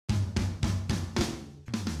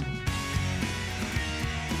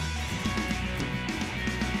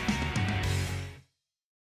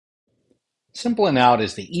Simple and Out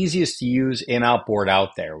is the easiest to use in-out board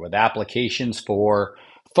out there with applications for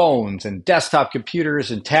phones and desktop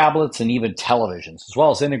computers and tablets and even televisions, as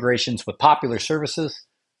well as integrations with popular services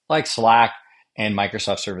like Slack and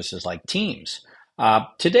Microsoft services like Teams.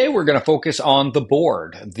 Today, we're going to focus on the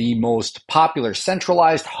board, the most popular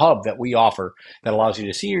centralized hub that we offer that allows you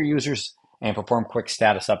to see your users and perform quick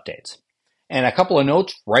status updates. And a couple of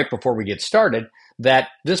notes right before we get started that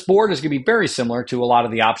this board is going to be very similar to a lot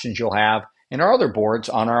of the options you'll have in our other boards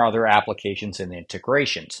on our other applications and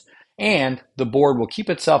integrations. And the board will keep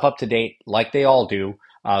itself up to date like they all do,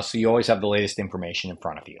 so you always have the latest information in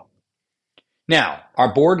front of you. Now,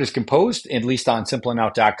 our board is composed, at least on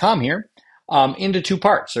simpleandout.com here, into two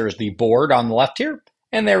parts. There's the board on the left here,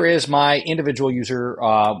 and there is my individual user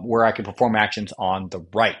where I can perform actions on the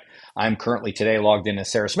right. I'm currently today logged in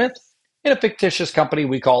as Sarah Smith in a fictitious company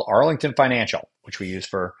we call Arlington Financial, which we use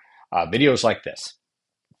for videos like this.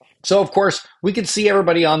 So, of course, we can see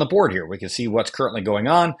everybody on the board here. We can see what's currently going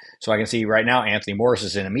on. So I can see right now Anthony Morris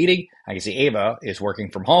is in a meeting. I can see Ava is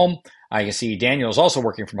working from home. I can see Daniel is also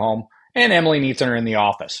working from home. And Emily Neathen are in the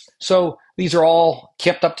office. So these are all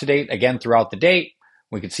kept up to date, again, throughout the day.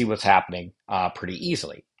 We can see what's happening pretty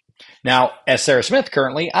easily. Now, as Sarah Smith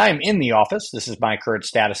currently, I'm in the office. This is my current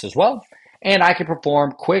status as well. And I can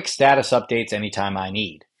perform quick status updates anytime I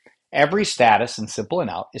need. Every status in Simple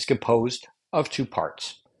and Out is composed of two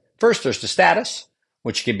parts. First, there's the status,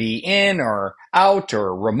 which can be in or out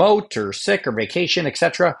or remote or sick or vacation,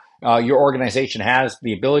 etc. Your organization has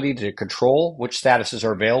the ability to control which statuses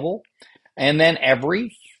are available. And then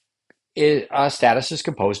every status is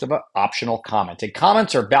composed of an optional comment. And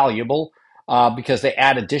comments are valuable because they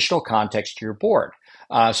add additional context to your board.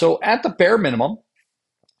 So at the bare minimum,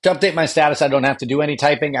 to update my status, I don't have to do any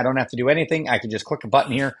typing. I don't have to do anything. I can just click a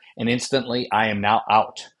button here and instantly I am now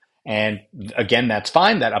out. And again, that's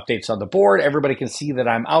fine. That updates on the board. Everybody can see that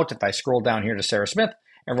I'm out. If I scroll down here to Sarah Smith,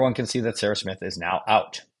 everyone can see that Sarah Smith is now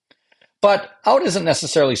out. But out isn't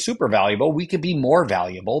necessarily super valuable. We could be more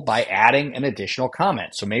valuable by adding an additional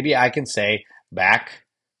comment. So maybe I can say back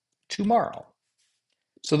tomorrow.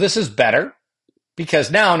 So this is better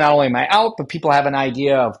because now not only am I out, but people have an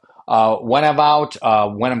idea of when I'm out,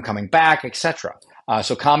 when I'm coming back, etc.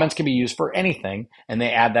 So comments can be used for anything, and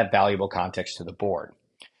they add that valuable context to the board.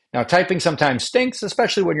 Now, typing sometimes stinks,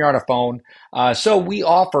 especially when you're on a phone. So we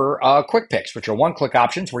offer quick picks, which are one-click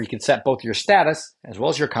options where you can set both your status as well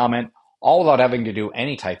as your comment, all without having to do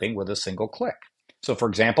any typing with a single click. So for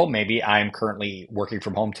example, maybe I'm currently working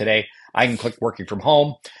from home today. I can click working from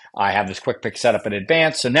home. I have this quick pick set up in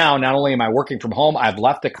advance. So now not only am I working from home, I've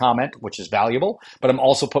left a comment, which is valuable, but I'm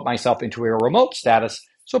also put myself into a remote status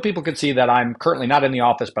so people can see that I'm currently not in the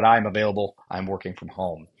office, but I'm available. I'm working from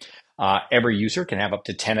home. Every user can have up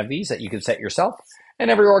to 10 of these that you can set yourself, and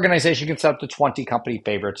every organization can set up to 20 company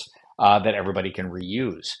favorites that everybody can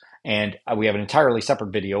reuse. And we have an entirely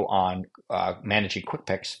separate video on managing quick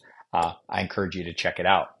picks. I encourage you to check it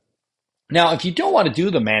out. Now, if you don't want to do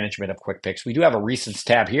the management of quick picks, we do have a recents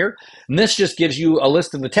tab here. And this just gives you a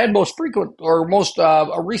list of the 10 most frequent or most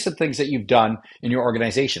recent things that you've done in your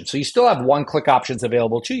organization. So you still have one-click options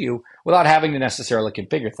available to you without having to necessarily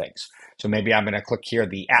configure things. So maybe I'm going to click here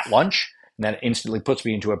the at lunch, and that instantly puts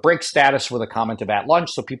me into a break status with a comment of at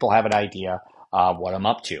lunch so people have an idea of what I'm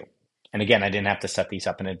up to. And again, I didn't have to set these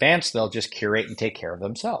up in advance. They'll just curate and take care of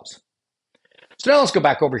themselves. So now let's go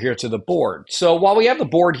back over here to the board. So while we have the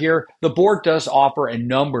board here, the board does offer a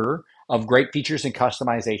number of great features and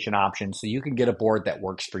customization options so you can get a board that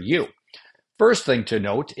works for you. First thing to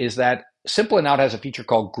note is that Simple and Out has a feature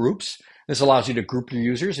called Groups. This allows you to group your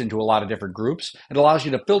users into a lot of different groups. It allows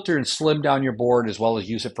you to filter and slim down your board as well as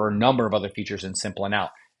use it for a number of other features in Simple and Out.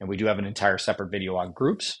 And we do have an entire separate video on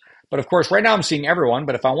groups. But of course, right now I'm seeing everyone,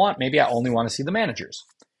 but if I want, maybe I only want to see the managers.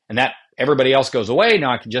 And that everybody else goes away.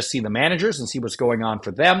 Now I can just see the managers and see what's going on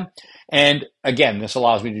for them. And again, this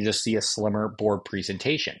allows me to just see a slimmer board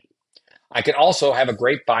presentation. I can also have a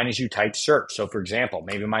great find as you type search. So for example,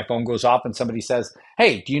 maybe my phone goes off and somebody says,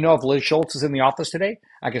 hey, do you know if Liz Schultz is in the office today?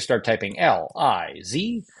 I can start typing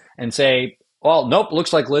L-I-Z and say, well, nope,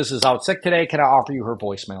 looks like Liz is out sick today. Can I offer you her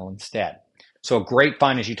voicemail instead? So a great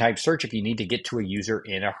find as you type search if you need to get to a user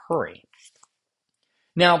in a hurry.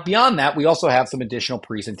 Now, beyond that, we also have some additional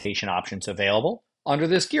presentation options available under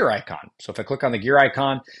this gear icon. So if I click on the gear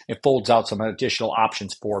icon, it folds out some additional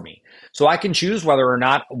options for me. So I can choose whether or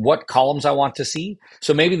not what columns I want to see.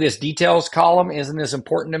 So maybe this details column isn't as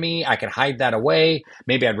important to me. I can hide that away.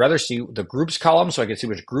 Maybe I'd rather see the groups column so I can see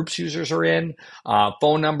which groups users are in,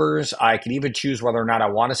 phone numbers. I can even choose whether or not I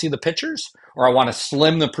want to see the pictures or I want to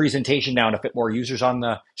slim the presentation down to fit more users on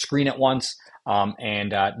the screen at once.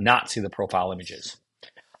 and not see the profile images.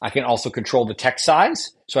 I can also control the text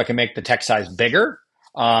size, so I can make the text size bigger,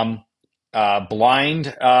 blind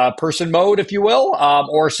person mode, if you will,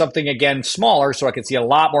 or something again smaller, so I can see a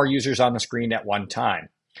lot more users on the screen at one time.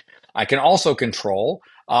 I can also control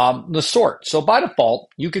the sort. So by default,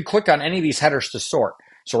 you could click on any of these headers to sort.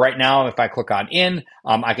 So right now, if I click on in,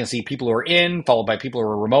 I can see people who are in, followed by people who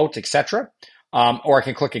are remote, etc. Or I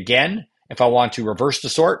can click again if I want to reverse the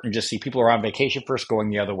sort and just see people who are on vacation first going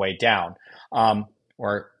the other way down,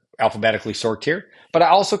 or alphabetically sort here. But I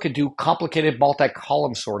also could do complicated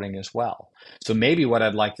multi-column sorting as well. So maybe what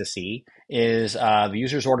I'd like to see is the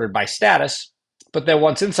users ordered by status, but then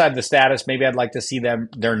once inside the status, maybe I'd like to see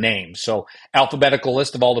their names. So alphabetical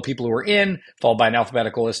list of all the people who are in, followed by an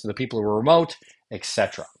alphabetical list of the people who are remote,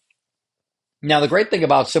 etc. Now, the great thing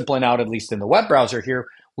about Simpling Out, at least in the web browser here,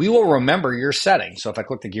 we will remember your settings. So if I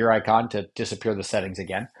click the gear icon to disappear the settings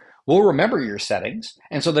again, we'll remember your settings.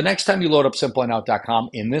 And so the next time you load up simplingout.com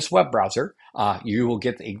in this web browser, you will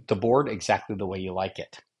get the board exactly the way you like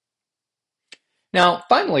it. Now,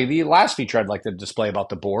 finally, the last feature I'd like to display about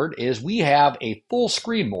the board is we have a full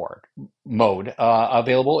screen mode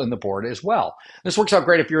available in the board as well. This works out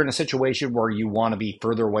great if you're in a situation where you want to be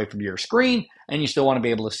further away from your screen and you still want to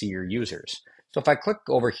be able to see your users. So if I click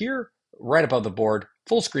over here, right above the board,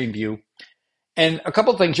 full screen view, and a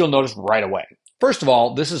couple of things you'll notice right away. First of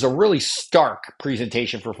all, this is a really stark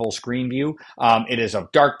presentation for full screen view. It is a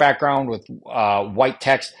dark background with white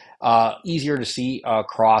text, easier to see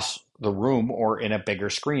across the room or in a bigger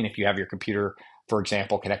screen if you have your computer, for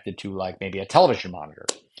example, connected to like maybe a television monitor.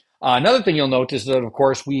 Another thing you'll notice is that, of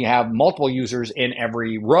course, we have multiple users in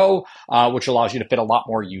every row, which allows you to fit a lot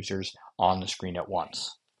more users on the screen at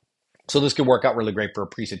once. So this could work out really great for a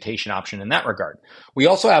presentation option in that regard. We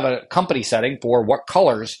also have a company setting for what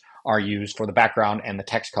colors are used for the background and the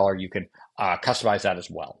text color. You can customize that as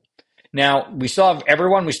well. Now, we still have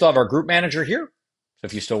everyone. We still have our group manager here. So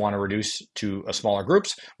if you still want to reduce to smaller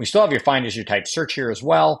groups, we still have your find as you type search here as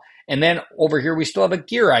well. And then over here, we still have a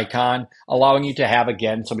gear icon, allowing you to have,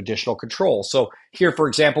 again, some additional control. So here, for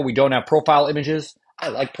example, we don't have profile images. I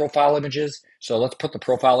like profile images. So let's put the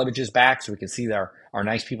profile images back so we can see our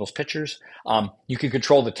nice people's pictures. You can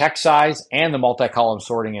control the text size and the multi-column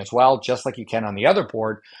sorting as well, just like you can on the other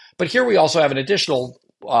board. But here we also have an additional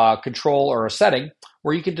control or a setting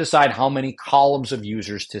where you can decide how many columns of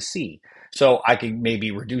users to see. So I can maybe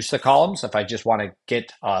reduce the columns if I just want to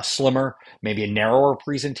get a slimmer, maybe a narrower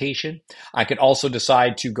presentation. I can also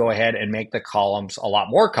decide to go ahead and make the columns a lot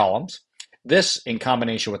more columns. This, in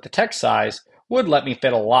combination with the text size, would let me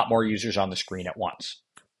fit a lot more users on the screen at once.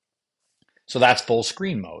 So that's full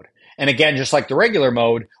screen mode. And again, just like the regular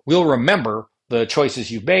mode, we'll remember the choices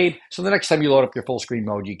you've made. So the next time you load up your full screen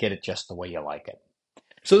mode, you get it just the way you like it.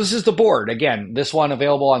 So this is the board. Again, this one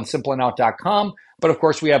available on simplingout.com. But of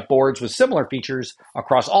course, we have boards with similar features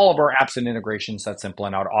across all of our apps and integrations that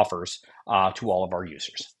Simpling Out offers to all of our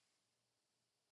users.